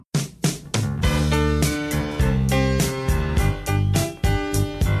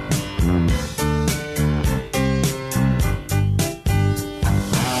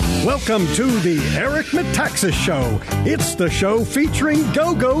Welcome to the Eric Metaxas Show. It's the show featuring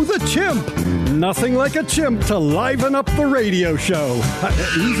Go-Go the Chimp. Nothing like a chimp to liven up the radio show.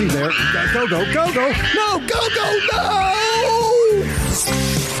 Easy there. Go-Go, Go-Go. No, Go-Go, no!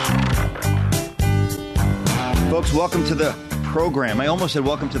 Folks, welcome to the program. I almost said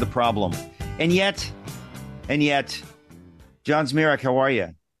welcome to the problem. And yet, John Zmirak, how are you?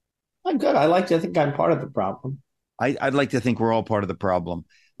 I'm good. I like to think I'm part of the problem. I'd like to think we're all part of the problem.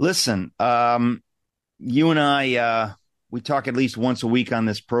 Listen, you and I, we talk at least once a week on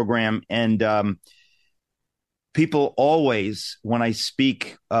this program, and people always, when I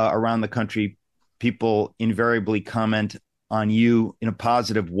speak around the country, people invariably comment on you in a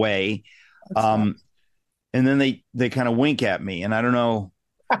positive way. And then they kind of wink at me, and I don't know,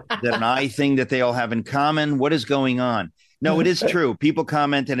 is that an eye thing that they all have in common? What is going on? No, it is true. People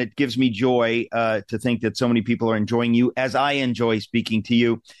comment, and it gives me joy to think that so many people are enjoying you as I enjoy speaking to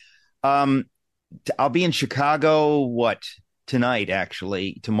you. I'll be in Chicago, tonight,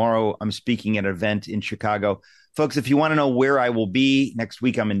 actually. Tomorrow, I'm speaking at an event in Chicago. Folks, if you want to know where I will be, next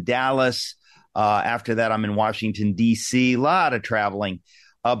week I'm in Dallas. After that, I'm in Washington, D.C. A lot of traveling.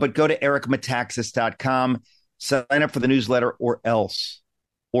 But go to ericmetaxas.com, sign up for the newsletter, or else.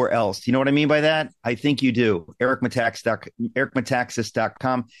 Do you know what I mean by that? I think you do.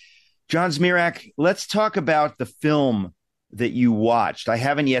 ericmetaxas.com. John Zmirak, let's talk about the film that you watched. I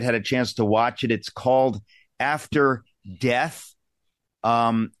haven't yet had a chance to watch it. It's called After Death.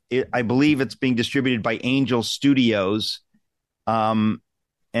 I believe it's being distributed by Angel Studios. And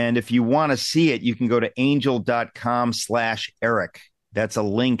if you want to see it, you can go to angel.com/Eric. That's a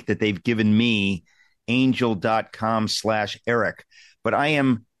link that they've given me, angel.com/Eric. But I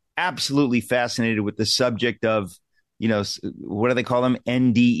am absolutely fascinated with the subject of, what do they call them?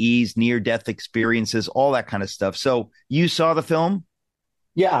 NDEs, near-death experiences, all that kind of stuff. So you saw the film?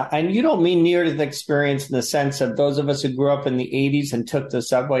 Yeah, and you don't mean near-death experience in the sense of those of us who grew up in the 80s and took the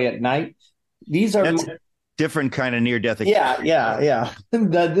subway at night. That's a different kind of near-death experience. Yeah.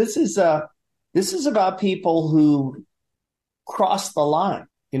 This is about people who cross the line.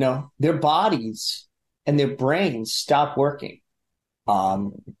 Their bodies and their brains stop working.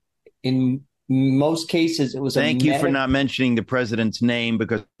 In most cases, it was. Thank you for not mentioning the president's name,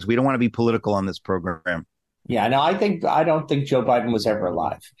 because we don't want to be political on this program. Yeah, no, I don't think Joe Biden was ever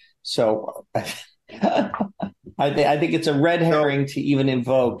alive. So I think it's a red herring to even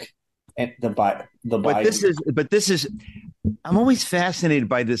invoke the Biden. But this is. I'm always fascinated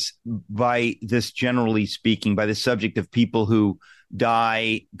by this. Generally speaking, by the subject of people who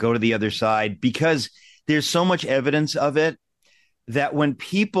die, go to the other side, because there's so much evidence of it. That when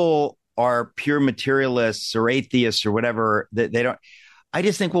people are pure materialists or atheists or whatever, that they don't. I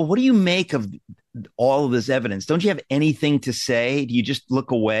just think, well, what do you make of all of this evidence? Don't you have anything to say? Do you just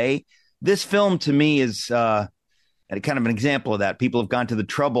look away? This film, to me, is kind of an example of that. People have gone to the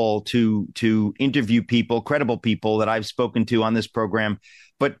trouble to interview people, credible people that I've spoken to on this program.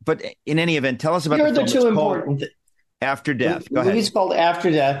 But in any event, tell us about the film. Two important. After Death. Go ahead. The movie's called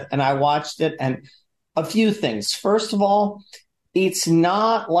After Death, and I watched it, and a few things. First of all, it's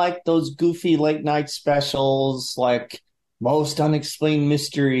not like those goofy late night specials like Most Unexplained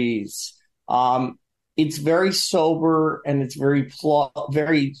Mysteries. It's very sober, and it's very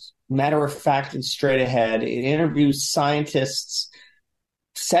matter of fact and straight ahead. It interviews scientists,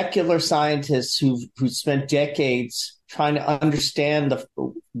 secular scientists who spent decades trying to understand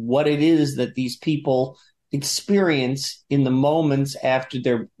what it is that these people experience in the moments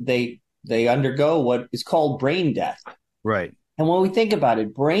after they undergo what is called brain death. Right. And when we think about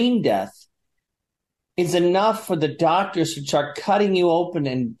it, brain death is enough for the doctors to start cutting you open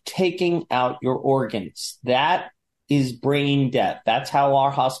and taking out your organs. That is brain death. That's how our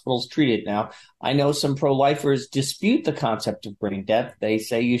hospitals treat it now. I know some pro-lifers dispute the concept of brain death. They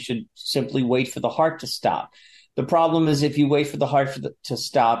say you should simply wait for the heart to stop. The problem is if you wait for the heart to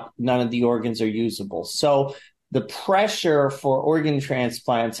stop, none of the organs are usable. So the pressure for organ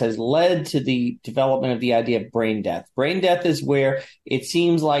transplants has led to the development of the idea of brain death. Brain death is where it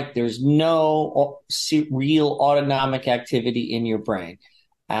seems like there's no real autonomic activity in your brain.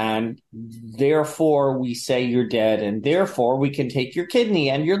 And therefore, we say you're dead, and therefore we can take your kidney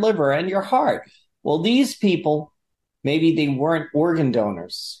and your liver and your heart. Well, these people, maybe they weren't organ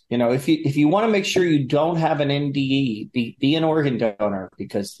donors. If you want to make sure you don't have an NDE, be an organ donor,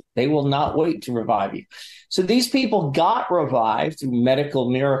 because they will not wait to revive you. So these people got revived through medical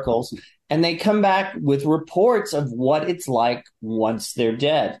miracles, and they come back with reports of what it's like once they're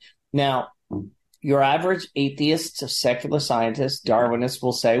dead. Now, your average atheist, secular scientist, Darwinist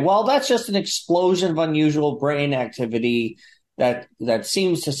will say, well, that's just an explosion of unusual brain activity that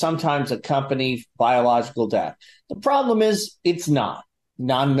seems to sometimes accompany biological death. The problem is it's not.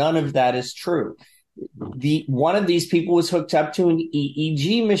 None of that is true. One of these people was hooked up to an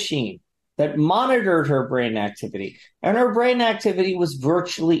EEG machine that monitored her brain activity, and her brain activity was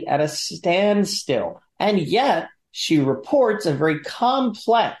virtually at a standstill. And yet she reports a very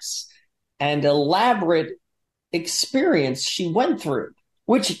complex and elaborate experience she went through,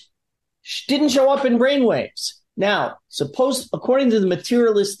 which didn't show up in brainwaves. Now, according to the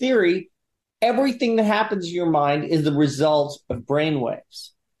materialist theory, everything that happens in your mind is the result of brainwaves.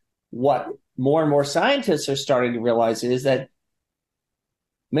 What more and more scientists are starting to realize is that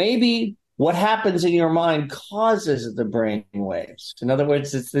maybe what happens in your mind causes the brain waves. In other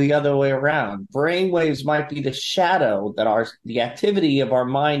words, it's the other way around. Brain waves might be the shadow that the activity of our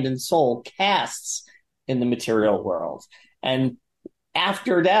mind and soul casts in the material world. And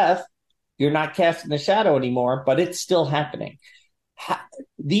after death, you're not casting the shadow anymore, but it's still happening.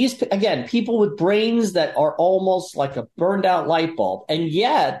 Again, people with brains that are almost like a burned out light bulb, and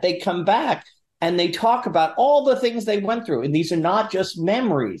yet they come back and they talk about all the things they went through. And these are not just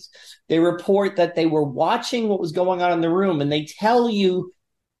memories. They report that they were watching what was going on in the room, and they tell you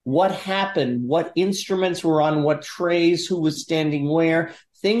what happened, what instruments were on what trays, who was standing where,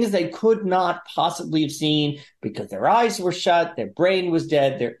 things they could not possibly have seen because their eyes were shut, their brain was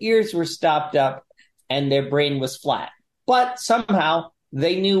dead, their ears were stopped up, and their brain was flat. But somehow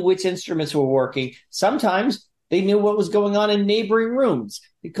they knew which instruments were working. Sometimes they knew what was going on in neighboring rooms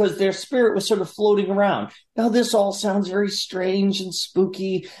because their spirit was sort of floating around. Now, this all sounds very strange and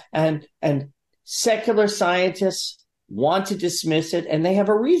spooky, and secular scientists want to dismiss it, and they have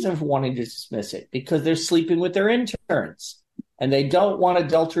a reason for wanting to dismiss it because they're sleeping with their interns, and they don't want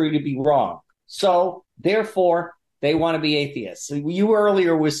adultery to be wrong. So, therefore, they want to be atheists. You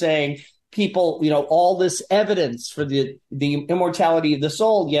earlier were saying people, all this evidence for the immortality of the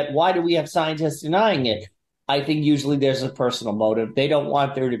soul, yet why do we have scientists denying it? I think usually there's a personal motive. They don't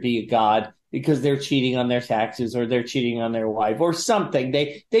want there to be a God because they're cheating on their taxes or they're cheating on their wife or something.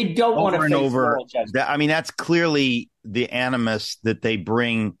 They don't want to face moral judgment. That's clearly the animus that they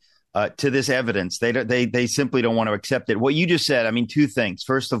bring to this evidence. They simply don't want to accept it. What you just said, two things.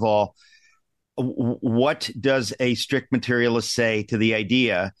 First of all, what does a strict materialist say to the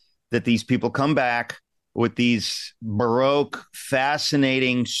idea that these people come back with these Baroque,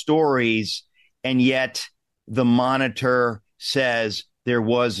 fascinating stories, and yet the monitor says there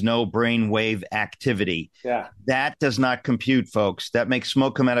was no brainwave activity? Yeah. That does not compute, folks. That makes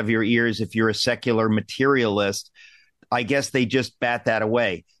smoke come out of your ears if you're a secular materialist. I guess they just bat that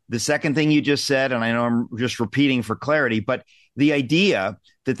away. The second thing you just said, and I know I'm just repeating for clarity, but the idea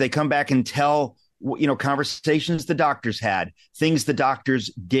that they come back and tell conversations the doctors had, things the doctors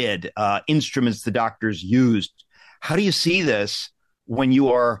did, instruments the doctors used. How do you see this when you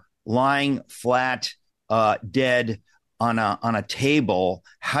are lying flat, dead on a table?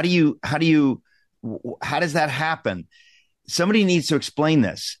 How does that happen? Somebody needs to explain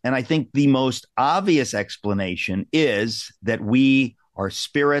this. And I think the most obvious explanation is that we are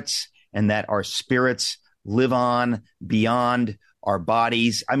spirits and that our spirits live on beyond our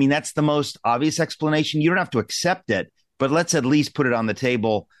bodies. That's the most obvious explanation. You don't have to accept it, but let's at least put it on the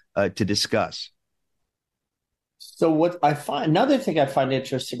table to discuss. So another thing I find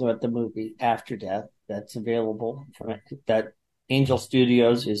interesting about the movie After Death that's available that Angel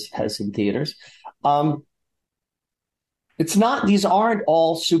Studios has in theaters. These aren't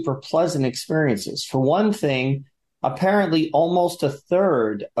all super pleasant experiences. For one thing, apparently almost a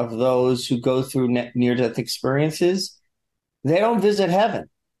third of those who go through near-death experiences, they don't visit heaven.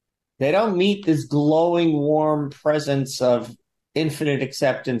 They don't meet this glowing, warm presence of infinite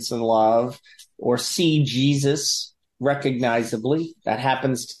acceptance and love or see Jesus recognizably. That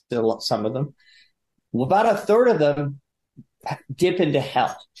happens to some of them. About a third of them dip into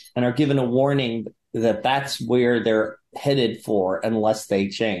hell and are given a warning that that's where they're headed for unless they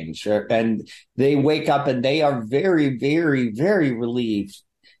change. And they wake up and they are very, very, very relieved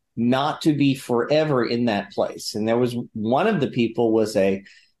not to be forever in that place. And there was one of the people was a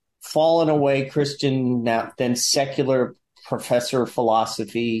fallen away Christian, now then secular professor of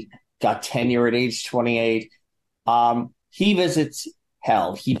philosophy, got tenure at age 28. He visits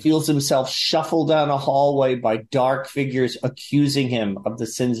hell. He feels himself shuffled down a hallway by dark figures accusing him of the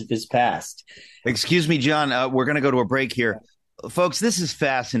sins of his past. Excuse me, John. We're going to go to a break here. Folks, this is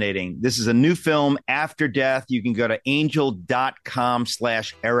fascinating. This is a new film, After Death. You can go to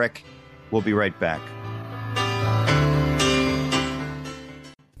angel.com/Eric. We'll be right back.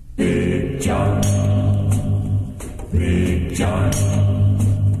 Big John. Big John.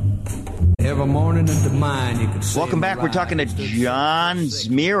 Every morning at the mine, you could see. Welcome back. We're talking to John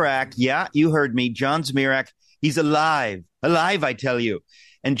Zmirak. Yeah, you heard me. John Zmirak. He's alive. Alive, I tell you.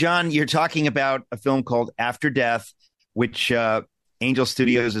 And John, you're talking about a film called After Death, which Angel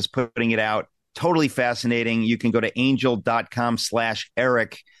Studios is putting it out. Totally fascinating. You can go to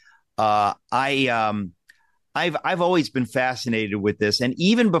angel.com/Eric. I've always been fascinated with this. And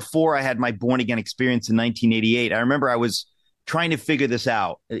even before I had my born again experience in 1988, I remember I was trying to figure this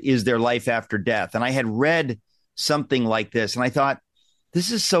out. Is there life after death? And I had read something like this, and I thought,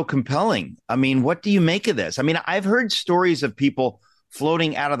 this is so compelling. I mean, what do you make of this? I mean, I've heard stories of people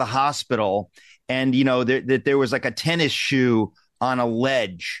floating out of the hospital, and, you know, that there was like a tennis shoe on a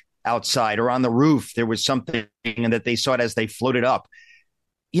ledge outside, or on the roof. There was something, and that they saw it as they floated up.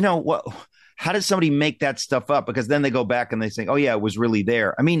 You know, what? How does somebody make that stuff up? Because then they go back and they think, oh, yeah, it was really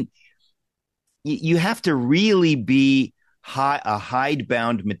there. I mean, you have to really be a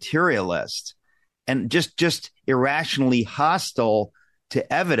hidebound materialist and just irrationally hostile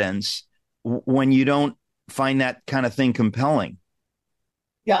to evidence when you don't find that kind of thing compelling.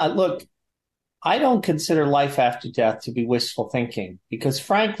 Yeah, look, I don't consider life after death to be wishful thinking because,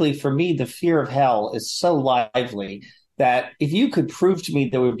 frankly, for me, the fear of hell is so lively that if you could prove to me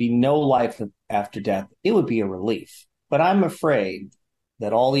there would be no life after death, it would be a relief. But I'm afraid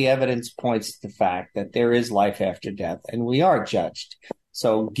that all the evidence points to the fact that there is life after death and we are judged.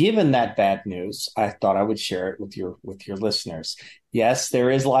 So given that bad news, I thought I would share it with your listeners. Yes, there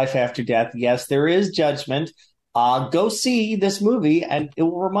is life after death. Yes, there is judgment. Go see this movie and it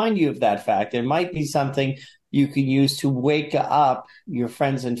will remind you of that fact. It might be something you can use to wake up your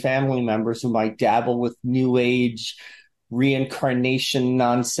friends and family members who might dabble with new age reincarnation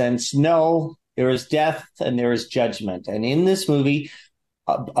nonsense. No, there is death and there is judgment. And in this movie,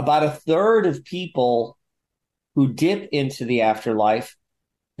 about a third of people who dip into the afterlife,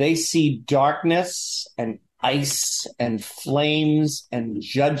 they see darkness and ice and flames and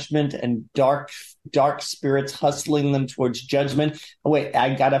judgment and dark spirits hustling them towards judgment. Oh, wait,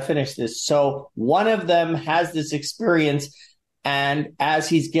 I got to finish this. So one of them has this experience, and as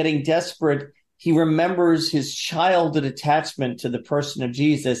he's getting desperate, he remembers his childhood attachment to the person of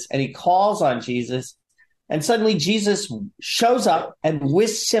Jesus, and he calls on Jesus. And suddenly Jesus shows up and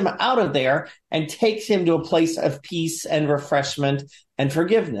whisks him out of there and takes him to a place of peace and refreshment and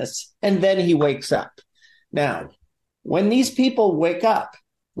forgiveness. And then he wakes up. Now, when these people wake up,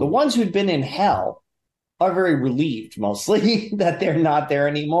 the ones who'd been in hell are very relieved mostly that they're not there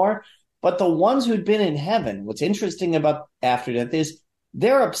anymore. But the ones who'd been in heaven, what's interesting about after death is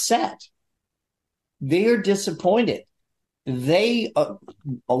they're upset. They're disappointed. A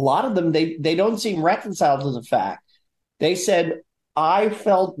lot of them, they don't seem reconciled to the fact. They said, I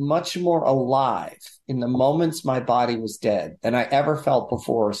felt much more alive in the moments my body was dead than I ever felt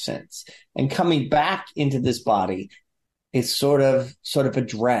before or since. And coming back into this body is sort of a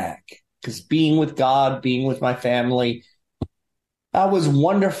drag, because being with God, being with my family, that was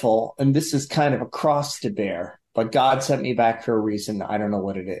wonderful. And this is kind of a cross to bear. But God sent me back for a reason. I don't know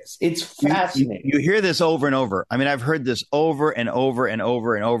what it is. It's fascinating. You hear this over and over. I mean, I've heard this over and over and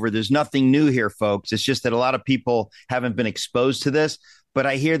over and over. There's nothing new here, folks. It's just that a lot of people haven't been exposed to this. But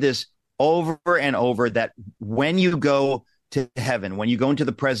I hear this over and over, that when you go to heaven, when you go into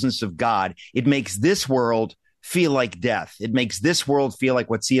the presence of God, it makes this world feel like death. It makes this world feel like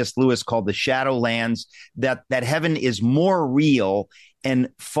what C.S. Lewis called the Shadowlands, that heaven is more real and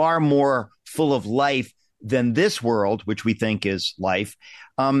far more full of life than this world, which we think is life.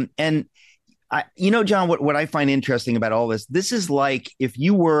 And John, what I find interesting about all this is like if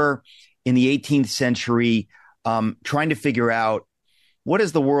you were in the 18th century trying to figure out, what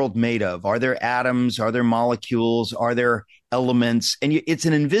is the world made of? Are there atoms? Are there molecules? Are there elements? And it's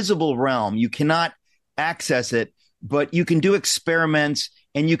an invisible realm. You cannot access it, but you can do experiments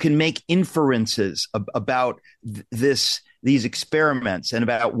and you can make inferences about these experiments and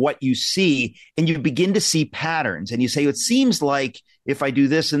about what you see, and you begin to see patterns, and you say, it seems like if I do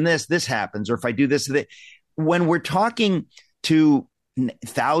this and this happens, or if I do this and that. When we're talking to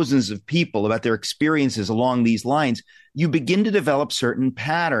thousands of people about their experiences along these lines, you begin to develop certain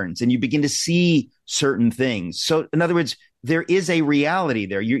patterns and you begin to see certain things. So in other words, there is a reality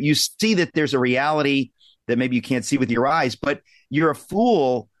there. You see that there's a reality that maybe you can't see with your eyes, but you're a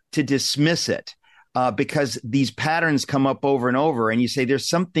fool to dismiss it. Because these patterns come up over and over, and you say, there's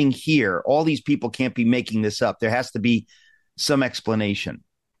something here. All these people can't be making this up. There has to be some explanation.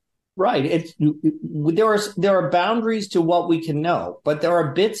 Right. There are boundaries to what we can know, but there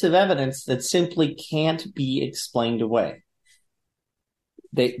are bits of evidence that simply can't be explained away.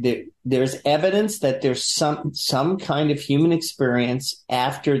 there's evidence that there's some kind of human experience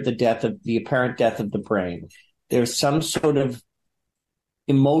after the apparent death of the brain. There's some sort of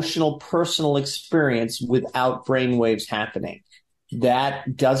emotional, personal experience without brain waves happening.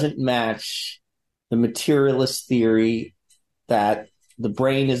 That doesn't match the materialist theory that the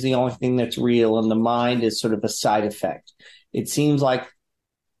brain is the only thing that's real and the mind is sort of a side effect. It seems like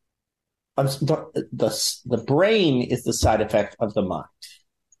the brain is the side effect of the mind.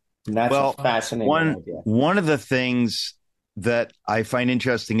 And that's a fascinating idea. One of the things that I find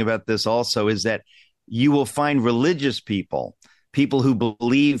interesting about this also is that you will find religious people who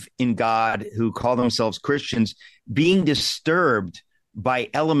believe in God, who call themselves Christians, being disturbed by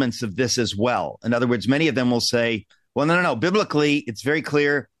elements of this as well. In other words, many of them will say, well, no. Biblically, it's very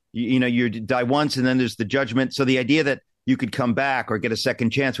clear, you die once and then there's the judgment. So the idea that you could come back or get a second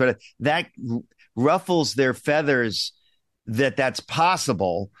chance, that ruffles their feathers that's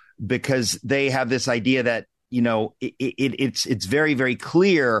possible, because they have this idea that, it's very, very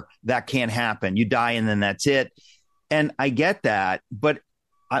clear that can't happen. You die and then that's it. And I get that. But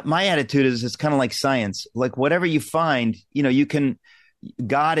my attitude is it's kind of like science. Like whatever you find,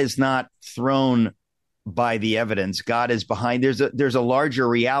 God is not thrown by the evidence. God is behind. There's a larger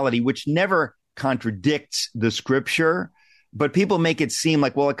reality which never contradicts the scripture, but people make it seem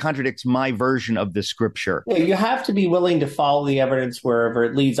like, well, it contradicts my version of the scripture. Yeah, you have to be willing to follow the evidence wherever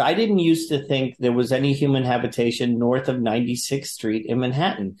it leads. I didn't used to think there was any human habitation north of 96th Street in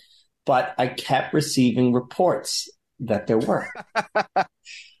Manhattan, but I kept receiving reports that there were.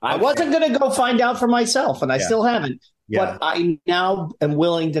 I wasn't going to go find out for myself, and I still haven't. Yeah. But I now am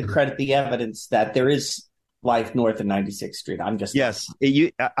willing to credit the evidence that there is life north of 96th Street. I'm just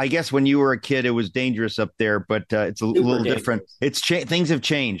I guess when you were a kid, it was dangerous up there, but it's a little different. Things have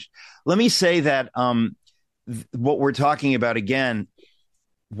changed. Let me say that what we're talking about again.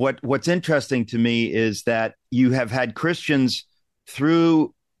 What's interesting to me is that you have had Christians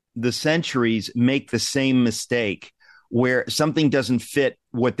through the centuries make the same mistake, where something doesn't fit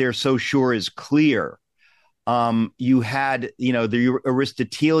what they're so sure is clear. You had, the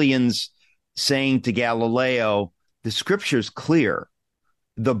Aristotelians saying to Galileo, the scripture's clear.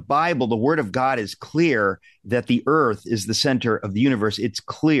 The Bible, the word of God is clear that the earth is the center of the universe. It's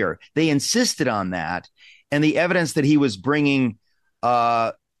clear. They insisted on that. And the evidence that he was bringing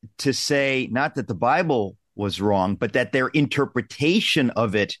to say, not that the Bible was wrong, but that their interpretation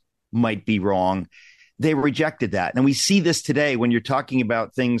of it might be wrong, they rejected that. And we see this today when you're talking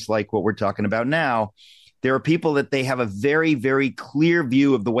about things like what we're talking about now. There are people that they have a very, very clear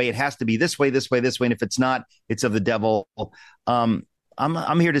view of the way it has to be this way, this way, this way. And if it's not, it's of the devil. I'm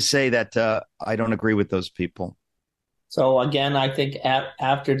here to say that I don't agree with those people. So again, I think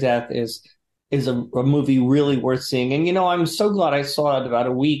After Death is a movie really worth seeing. And, I'm so glad I saw it about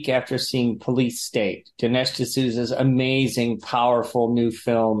a week after seeing Police State, Dinesh D'Souza's amazing, powerful new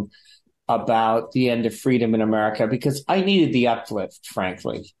film about the end of freedom in America, because I needed the uplift,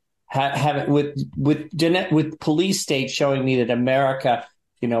 frankly. Have it with Police State showing me that America,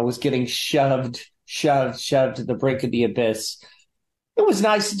 was getting shoved to the brink of the abyss. It was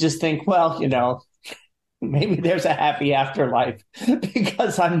nice to just think, well, maybe there's a happy afterlife,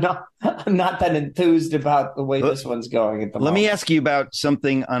 because I'm not that enthused about the way this one's going at the moment. Let me ask you about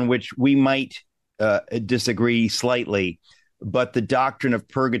something on which we might disagree slightly, but the doctrine of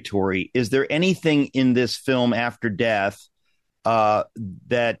purgatory. Is there anything in this film After Death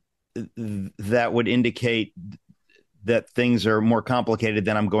that would indicate that things are more complicated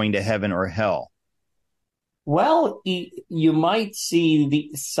than I'm going to heaven or hell? Well, you might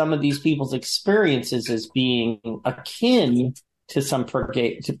see some of these people's experiences as being akin to some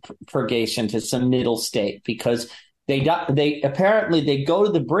purgation, to some middle state, because they apparently go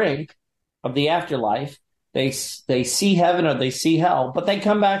to the brink of the afterlife. They see heaven or they see hell, but they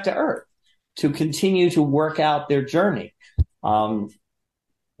come back to earth to continue to work out their journey.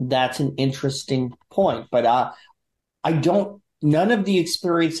 That's an interesting point, but none of the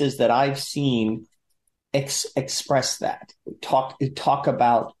experiences that I've seen express that, talk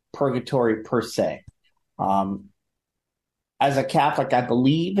about purgatory per se. As a Catholic, I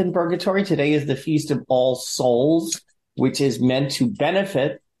believe in purgatory. Today is the Feast of All Souls, which is meant to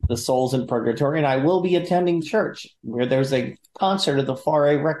benefit the souls in purgatory, and I will be attending church where there's a concert of the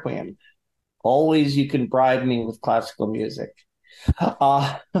Fare Requiem. Always you can bribe me with classical music.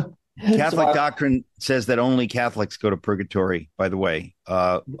 Catholic doctrine says that only Catholics go to purgatory, by the way.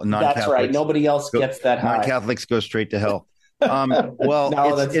 That's right. Nobody else gets that high. Non-Catholics go straight to hell. Well,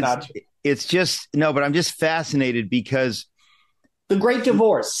 no, that's not true. It's just, no, but I'm just fascinated because The Great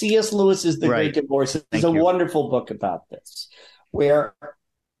Divorce, C.S. Lewis's The Great Divorce is a wonderful book about this, where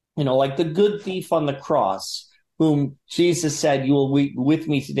like the good thief on the cross, whom Jesus said, "You will be with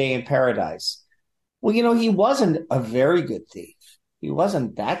me today in paradise." Well, he wasn't a very good thief. He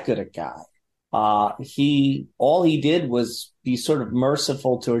wasn't that good a guy. All he did was be sort of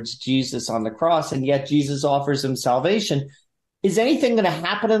merciful towards Jesus on the cross, and yet Jesus offers him salvation. Is anything going to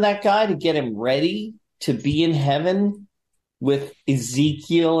happen to that guy to get him ready to be in heaven with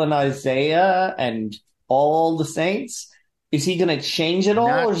Ezekiel and Isaiah and all the saints? Is he going to change it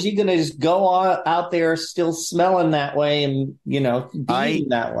all, or is he going to just go out there still smelling that way and, being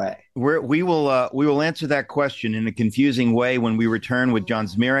that way? We will answer that question in a confusing way when we return with John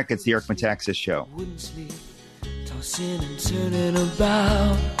Zmirak. It's the Eric Metaxas Show. Wouldn't sleep, tossing and turning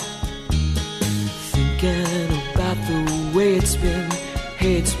about, thinking about the way it's been.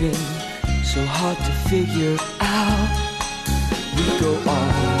 Hey, it's been so hard to figure out. We go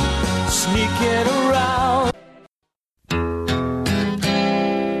on sneaking around.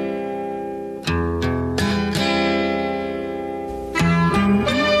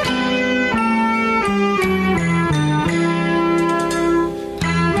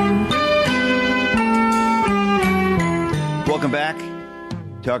 Welcome back.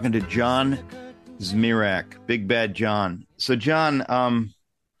 Talking to John Zmirak, Big Bad John. So, John,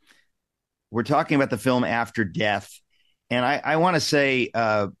 we're talking about the film After Death. And I want to say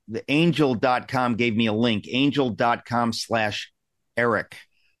the angel.com gave me a link, angel.com/Eric.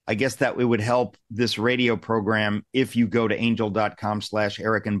 I guess that it would help this radio program if you go to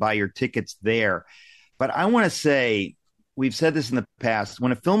angel.com/Eric and buy your tickets there. But I want to say, we've said this in the past,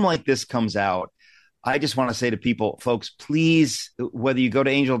 when a film like this comes out, I just want to say to people, folks, please, whether you go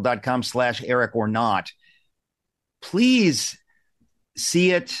to angel.com/Eric or not, please see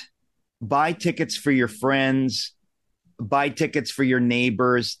it, buy tickets for your friends, buy tickets for your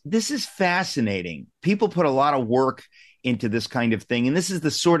neighbors. This is fascinating. People put a lot of work into this kind of thing. And this is the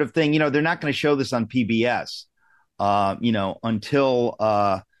sort of thing, they're not going to show this on PBS, until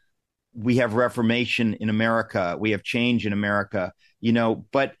we have reformation in America. We have change in America,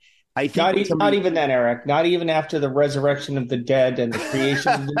 but I think not even then, Eric. Not even after the resurrection of the dead and the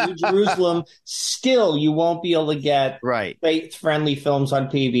creation of the New Jerusalem. Still, you won't be able to get faith-friendly films on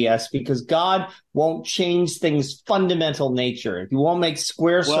PBS because God won't change things' fundamental nature. He won't make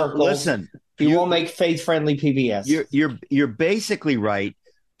square circles. Listen, he won't make faith-friendly PBS. You're basically right.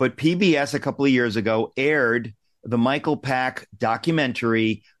 But PBS a couple of years ago aired the Michael Pack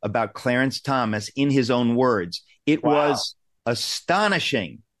documentary about Clarence Thomas in his own words. It was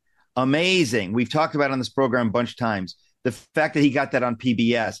astonishing. Amazing. We've talked about it on this program a bunch of times, the fact that he got that on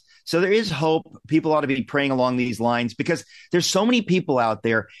PBS. So there is hope. People ought to be praying along these lines because there's so many people out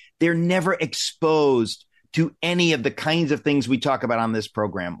there. They're never exposed to any of the kinds of things we talk about on this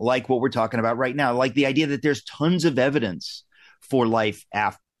program, like what we're talking about right now, like the idea that there's tons of evidence for life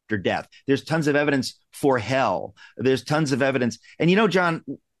after death. There's tons of evidence for hell. There's tons of evidence. And, John,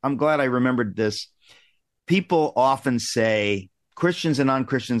 I'm glad I remembered this. People often say, Christians and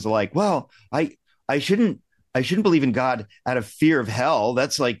non-Christians alike, well, I shouldn't believe in God out of fear of hell.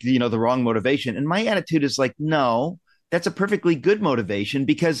 That's like, the wrong motivation. And my attitude is like, no, that's a perfectly good motivation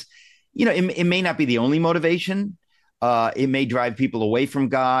because, it may not be the only motivation. It may drive people away from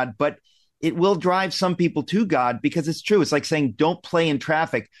God, but it will drive some people to God because it's true. It's like saying, don't play in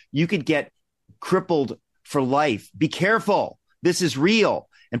traffic. You could get crippled for life. Be careful. This is real.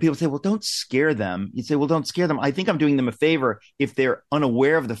 And people say, well, don't scare them. You say, well, don't scare them. I think I'm doing them a favor if they're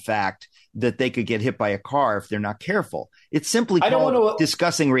unaware of the fact that they could get hit by a car if they're not careful. It's simply called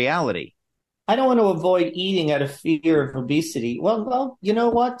discussing reality. I don't want to avoid eating out of fear of obesity. Well, you know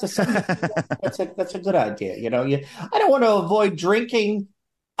what? That's a good idea. I don't want to avoid drinking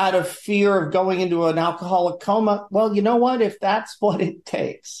out of fear of going into an alcoholic coma. Well, you know what? If that's what it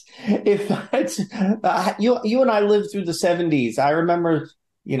takes, if that's you and I lived through the 70s. I remember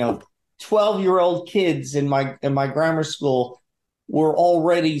 12-year-old kids in my grammar school were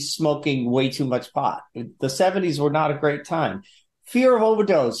already smoking way too much pot. The 70s were not a great time. Fear of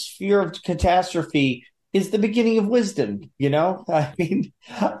overdose, fear of catastrophe is the beginning of wisdom, I mean.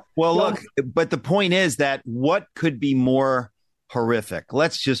 Well, look, but the point is that what could be more horrific?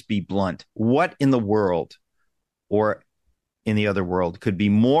 Let's just be blunt. What in the world or in the other world could be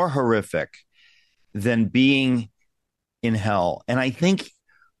more horrific than being in hell? And I think,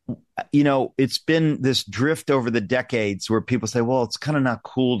 it's been this drift over the decades where people say, well, it's kind of not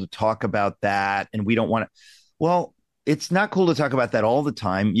cool to talk about that. And we don't want to. Well, it's not cool to talk about that all the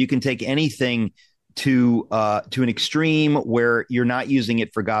time. You can take anything to an extreme where you're not using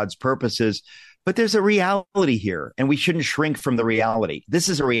it for God's purposes. But there's a reality here, and we shouldn't shrink from the reality. This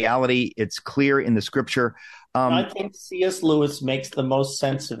is a reality. It's clear in the scripture. I think C.S. Lewis makes the most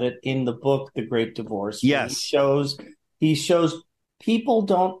sense of it in the book, The Great Divorce. Yes. He shows people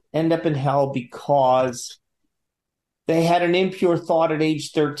don't end up in hell because they had an impure thought at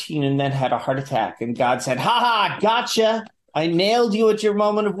age 13 and then had a heart attack. And God said, ha ha, gotcha. I nailed you at your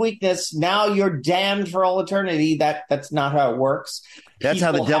moment of weakness. Now you're damned for all eternity. That's not how it works. That's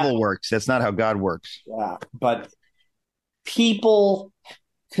how the devil works. That's not how God works. Yeah, but people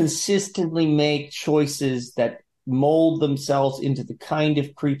consistently make choices that mold themselves into the kind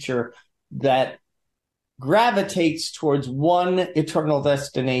of creature that gravitates towards one eternal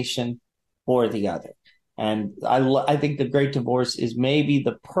destination or the other. And I think The Great Divorce is maybe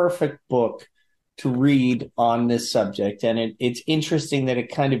the perfect book to read on this subject. And it's interesting that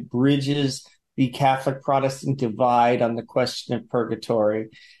it kind of bridges the Catholic Protestant divide on the question of purgatory.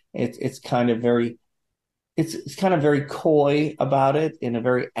 It's kind of very coy about it in a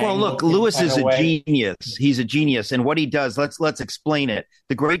very look, Lewis is a genius. He's a genius, and what he does, let's explain it.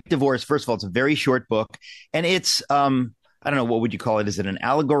 The Great Divorce, first of all, it's a very short book, and it's I don't know, what would you call it? Is it an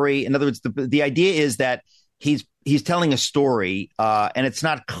allegory? In other words, the idea is that he's telling a story, and it's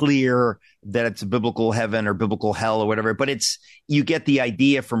not clear that it's a biblical heaven or biblical hell or whatever, but you get the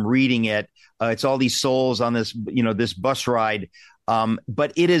idea from reading it. It's all these souls on this bus ride,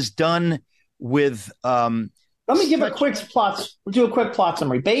 but it is done with let me give a quick plot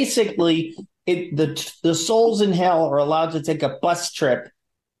summary. Basically, the souls in hell are allowed to take a bus trip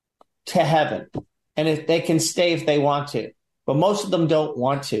to heaven, and if they can stay if they want to, but most of them don't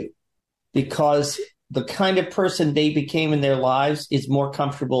want to, because the kind of person they became in their lives is more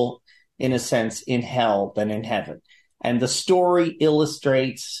comfortable, in a sense, in hell than in heaven. And the story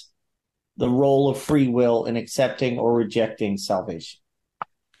illustrates the role of free will in accepting or rejecting salvation.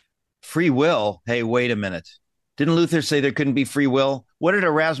 Free will? Hey, wait a minute. Didn't Luther say there couldn't be free will? What did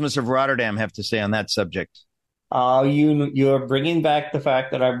Erasmus of Rotterdam have to say on that subject? You're bringing back the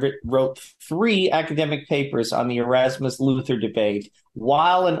fact that I wrote 3 academic papers on the Erasmus-Luther debate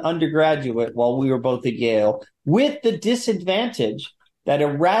while an undergraduate, while we were both at Yale, with the disadvantage that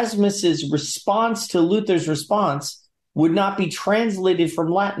Erasmus's response to Luther's response would not be translated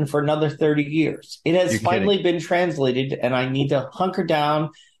from Latin for another 30 years. It has finally been translated, and I need to hunker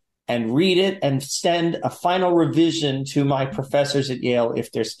down and read it and send a final revision to my professors at Yale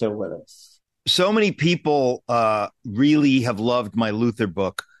if they're still with us. So many people really have loved my Luther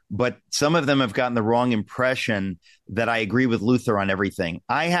book, but some of them have gotten the wrong impression that I agree with Luther on everything.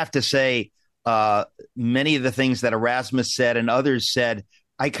 I have to say, many of the things that Erasmus said and others said,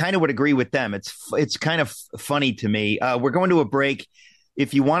 I kind of would agree with them. It's kind of funny to me. We're going to a break.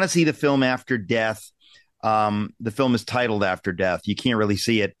 If you want to see the film After Death, the film is titled After Death. You can't really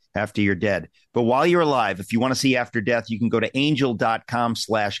see it after you're dead. But while you're alive, if you want to see After Death, you can go to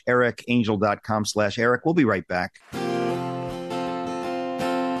angel.com/Eric, angel.com/Eric. We'll be right back.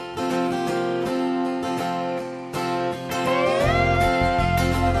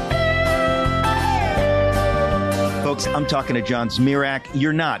 Folks, I'm talking to John Zmirak.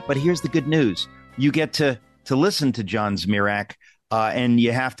 You're not, but here's the good news. You get to listen to John Zmirak, and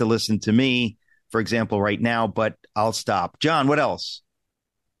you have to listen to me, for example, right now, but I'll stop. John, what else?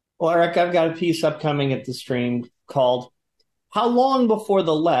 Well, Eric, I've got a piece upcoming at the stream called How Long Before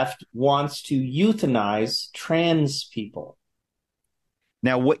the Left Wants to Euthanize Trans People?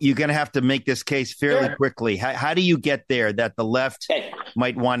 Now, what you're going to have to make this case fairly quickly. How do you get there that the left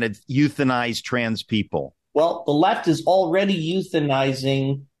might want to euthanize trans people? Well, the left is already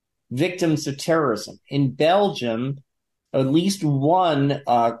euthanizing victims of terrorism. In Belgium, at least one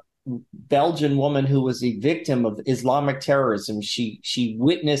Belgian woman who was a victim of Islamic terrorism, she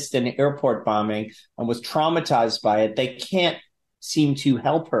witnessed an airport bombing and was traumatized by it. They can't seem to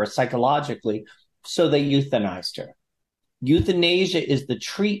help her psychologically, so they euthanized her. Euthanasia is the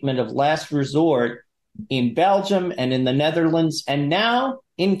treatment of last resort in Belgium and in the Netherlands and now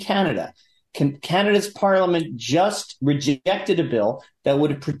in Canada. Canada's parliament just rejected a bill that would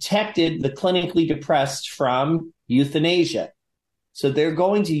have protected the clinically depressed from euthanasia. So they're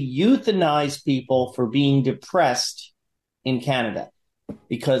going to euthanize people for being depressed in Canada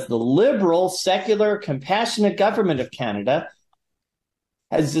because the liberal, secular, compassionate government of Canada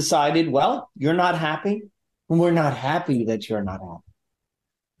has decided, well, you're not happy. We're not happy that you're not happy.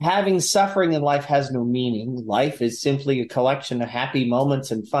 Having suffering in life has no meaning. Life is simply a collection of happy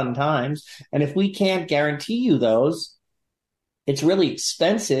moments and fun times. And if we can't guarantee you those, it's really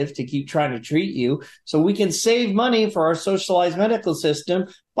expensive to keep trying to treat you. So we can save money for our socialized medical system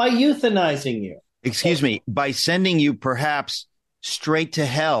by euthanizing you. Excuse me, by sending you perhaps straight to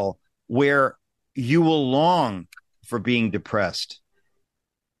hell where you will long for being depressed.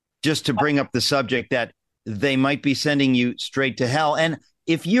 Just to bring up the subject that they might be sending you straight to hell. And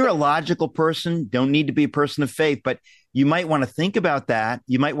if you're a logical person, don't need to be a person of faith, but you might want to think about that.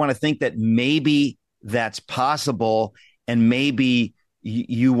 You might want to think that maybe that's possible, and maybe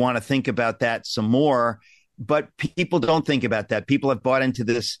you want to think about that some more. But people don't think about that. People have bought into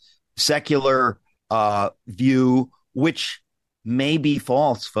this secular view, which may be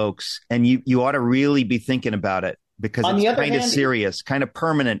false, folks. And you ought to really be thinking about it, because it's kind of serious, kind of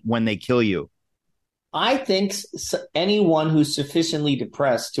permanent when they kill you. I think anyone who's sufficiently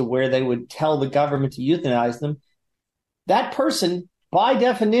depressed to where they would tell the government to euthanize them, that person, by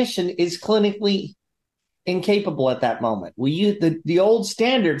definition, is clinically incapable at that moment. The old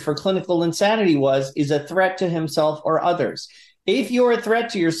standard for clinical insanity is a threat to himself or others. If you're a threat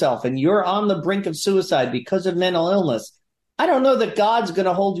to yourself and you're on the brink of suicide because of mental illness, I don't know that God's going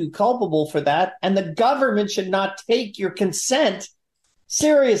to hold you culpable for that, and the government should not take your consent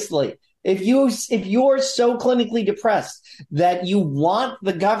seriously. If you're so clinically depressed that you want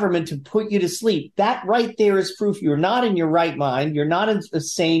the government to put you to sleep, that right there is proof you're not in your right mind. You're not in a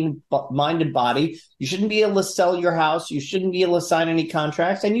sane minded body. You shouldn't be able to sell your house. You shouldn't be able to sign any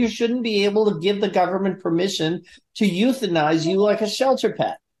contracts, and you shouldn't be able to give the government permission to euthanize you like a shelter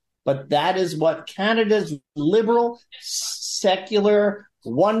pet. But that is what Canada's liberal, secular,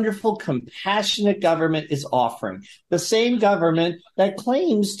 wonderful, compassionate government is offering. The same government that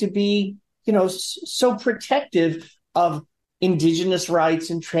claims to be, so protective of Indigenous rights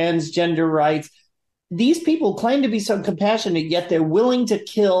and transgender rights. These people claim to be so compassionate, yet they're willing to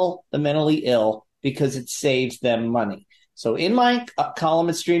kill the mentally ill because it saves them money. So in my column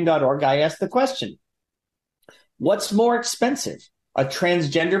at stream.org, I asked the question, what's more expensive? A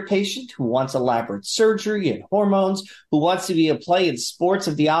transgender patient who wants elaborate surgery and hormones, who wants to be a play in sports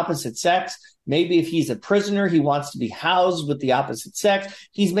of the opposite sex. Maybe if he's a prisoner, he wants to be housed with the opposite sex.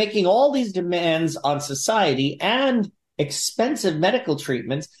 He's making all these demands on society and expensive medical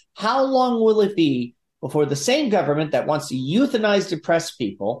treatments. How long will it be before the same government that wants to euthanize depressed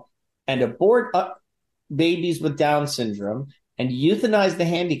people and abort babies with Down syndrome and euthanize the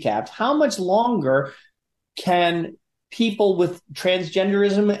handicapped, how much longer can people with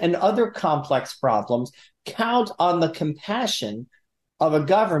transgenderism and other complex problems count on the compassion of a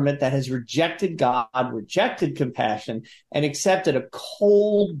government that has rejected God, rejected compassion, and accepted a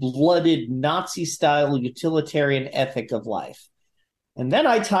cold-blooded Nazi-style utilitarian ethic of life? And then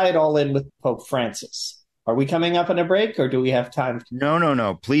I tie it all in with Pope Francis. Are we coming up on a break, or do we have time?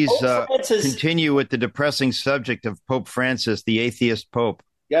 No. Please continue with the depressing subject of Pope Francis, the atheist pope.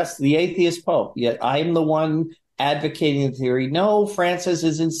 Yes, the atheist pope. Yet I'm the one advocating the theory. No, Francis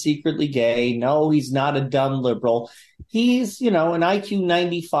isn't secretly gay. No, he's not a dumb liberal. He's, an IQ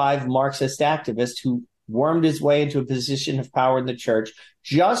 95 Marxist activist who wormed his way into a position of power in the church,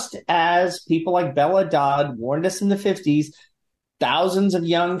 just as people like Bella Dodd warned us in the 50s. Thousands of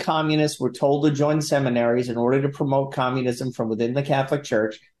young communists were told to join seminaries in order to promote communism from within the Catholic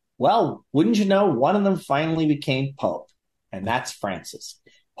Church. Well, wouldn't you know, one of them finally became Pope, and that's Francis.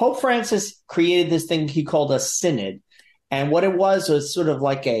 Pope Francis created this thing he called a synod. And what it was sort of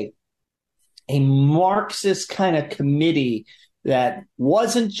like a Marxist kind of committee that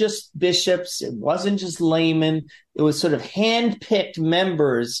wasn't just bishops, it wasn't just laymen, it was sort of hand-picked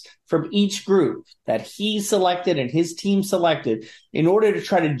members from each group that he selected and his team selected in order to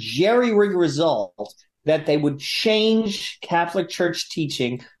try to jerry-rig a result that they would change Catholic Church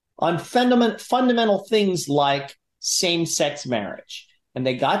teaching on fundamental things like same-sex marriage. And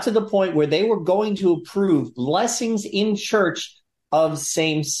they got to the point where they were going to approve blessings in church of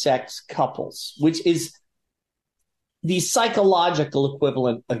same-sex couples, which is the psychological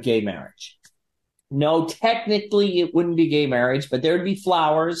equivalent of gay marriage. No, technically it wouldn't be gay marriage, but there would be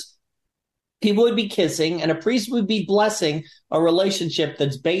flowers, people would be kissing, and a priest would be blessing a relationship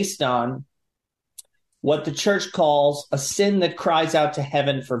that's based on what the church calls a sin that cries out to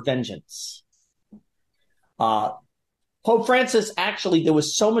heaven for vengeance. Pope Francis, actually, there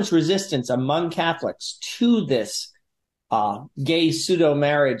was so much resistance among Catholics to this gay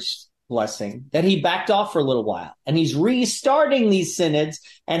pseudo-marriage blessing that he backed off for a little while. And he's restarting these synods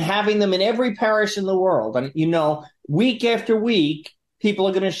and having them in every parish in the world. And, week after week, people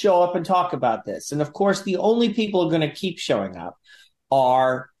are going to show up and talk about this. And, of course, the only people who are going to keep showing up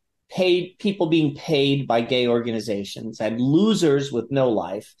are people being paid by gay organizations and losers with no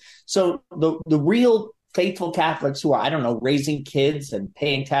life. So the real faithful Catholics who are, raising kids and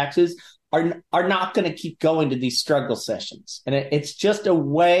paying taxes are not going to keep going to these struggle sessions. And it's just a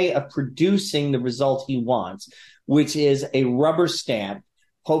way of producing the result he wants, which is a rubber stamp.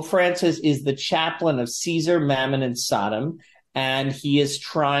 Pope Francis is the chaplain of Caesar, Mammon, and Sodom. and he is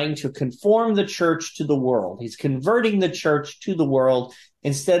trying to conform the church to the world. He's converting the church to the world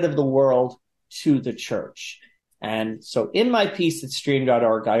instead of the world to the church. And so in my piece at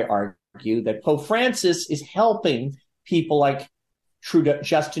stream.org, I argue that Pope Francis is helping people like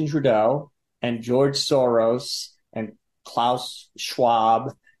Justin Trudeau and George Soros and Klaus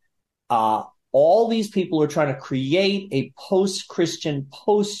Schwab. All these people are trying to create a post-Christian,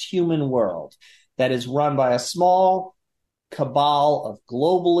 post-human world that is run by a small cabal of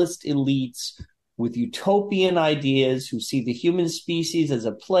globalist elites with utopian ideas who see the human species as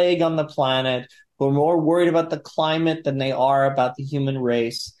a plague on the planet, who are more worried about the climate than they are about the human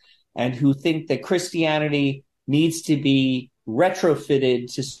race, and who think that Christianity needs to be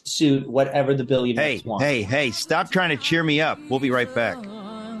retrofitted to suit whatever the billionaires want. Hey, stop trying to cheer me up. We'll be right back.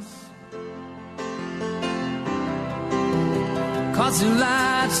 'Cause he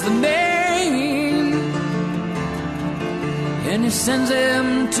lights the main, and he sends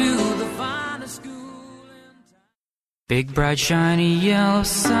him to the finest school in town. Big, bright, shiny yellow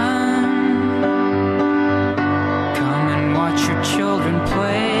sun, come and watch your children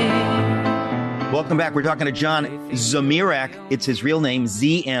play. Welcome back. We're talking to John Zmirak. It's his real name,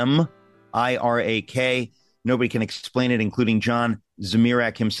 Zmirak. Nobody can explain it, including John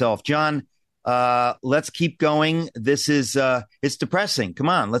Zmirak himself. John, let's keep going. This is it's depressing. Come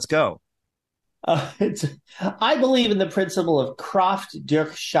on, let's go. I believe in the principle of Kraft durch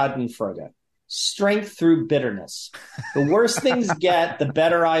Schadenfreude, strength through bitterness. The worse things get, the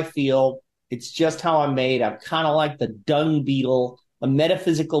better I feel. It's just how I'm made. I'm kind of like the dung beetle, a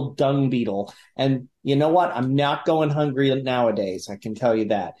metaphysical dung beetle. And you know what? I'm not going hungry nowadays. I can tell you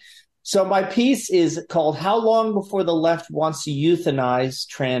that. So my piece is called How Long Before the Left Wants to Euthanize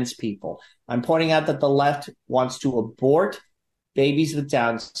Trans People. I'm pointing out that the left wants to abort babies with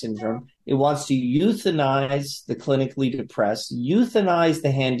Down syndrome. It wants to euthanize the clinically depressed, euthanize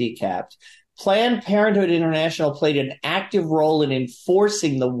the handicapped. Planned Parenthood International played an active role in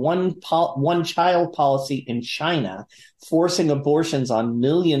enforcing the one-child policy in China, forcing abortions on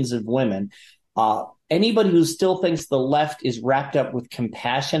millions of women. Anybody who still thinks the left is wrapped up with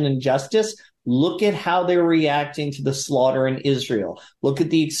compassion and justice, look at how they're reacting to the slaughter in Israel. Look at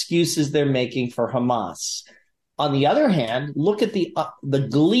the excuses they're making for Hamas. On the other hand, look at the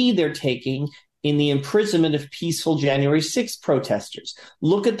glee they're taking in the imprisonment of peaceful January 6th protesters.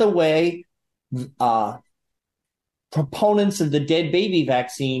 Look at the way proponents of the dead baby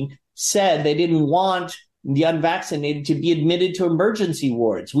vaccine said they didn't want the unvaccinated to be admitted to emergency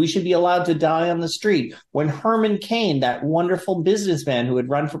wards. We should be allowed to die on the street. When Herman Cain, that wonderful businessman who had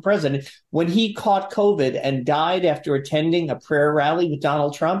run for president, when he caught COVID and died after attending a prayer rally with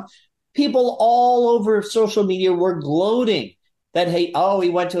Donald Trump, people all over social media were gloating that, he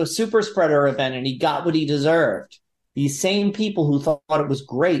went to a super spreader event and he got what he deserved. These same people who thought it was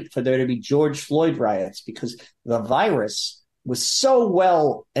great for there to be George Floyd riots because the virus was so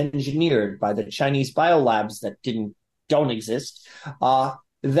well engineered by the Chinese biolabs that don't exist,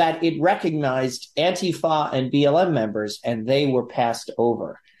 that it recognized Antifa and BLM members, and they were passed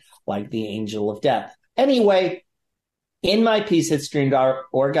over like the angel of death. Anyway, in my piece at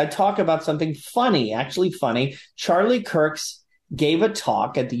stream.org, I talk about something funny, actually funny. Charlie Kirk's gave a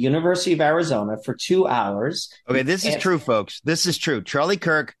talk at the University of Arizona for 2 hours. Okay, this is true, folks. This is true. Charlie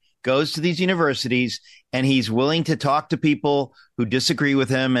Kirk goes to these universities and he's willing to talk to people who disagree with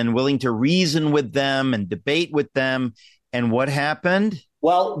him and willing to reason with them and debate with them. And what happened?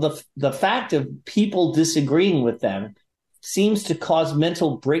 Well, the fact of people disagreeing with them seems to cause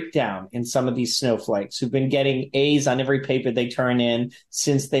mental breakdown in some of these snowflakes who've been getting A's on every paper they turn in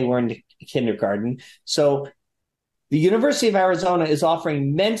since they were in kindergarten. So the University of Arizona is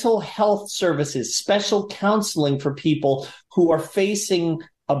offering mental health services, special counseling for people who are facing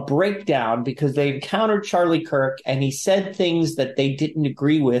a breakdown because they encountered Charlie Kirk and he said things that they didn't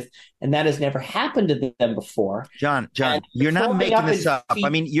agree with, and that has never happened to them before. John, you're not making this up. I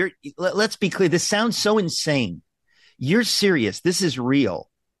mean, let's be clear. This sounds so insane. You're serious. This is real.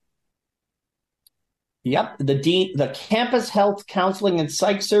 Yep. The campus health counseling and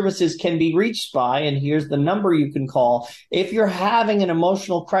psych services can be reached by, and here's the number you can call if you're having an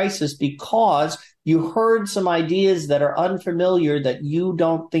emotional crisis because you heard some ideas that are unfamiliar that you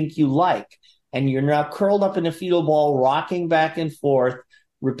don't think you like, and you're now curled up in a fetal ball, rocking back and forth,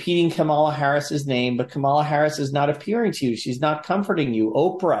 repeating Kamala Harris's name, but Kamala Harris is not appearing to you. She's not comforting you.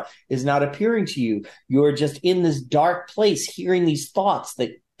 Oprah is not appearing to you. You're just in this dark place hearing these thoughts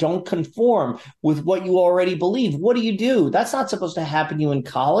that don't conform with what you already believe. What do? That's not supposed to happen to you in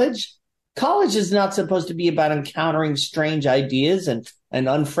college. College is not supposed to be about encountering strange ideas and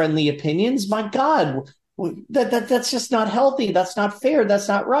unfriendly opinions. My God, That's just not healthy. That's not fair. That's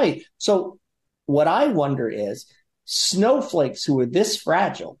not right. So what I wonder is, snowflakes who are this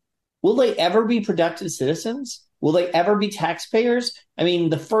fragile, will they ever be productive citizens? Will they ever be taxpayers? I mean,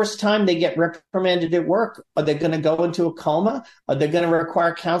 the first time they get reprimanded at work, are they going to go into a coma? Are they going to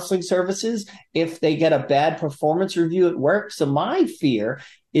require counseling services if they get a bad performance review at work? So my fear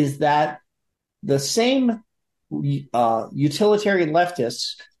is that the same utilitarian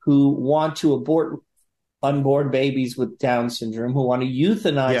leftists who want to abort unborn babies with Down syndrome, who want to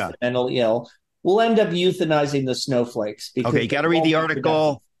euthanize the mentally ill, will end up euthanizing the snowflakes. Okay, got to read the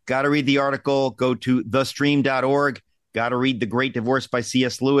article. Got to read the article. Go to thestream.org. Got to read The Great Divorce by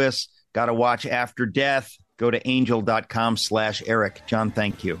C.S. Lewis. Got to watch After Death. Go to angel.com/Eric. John,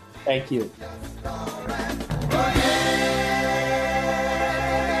 thank you. Thank you.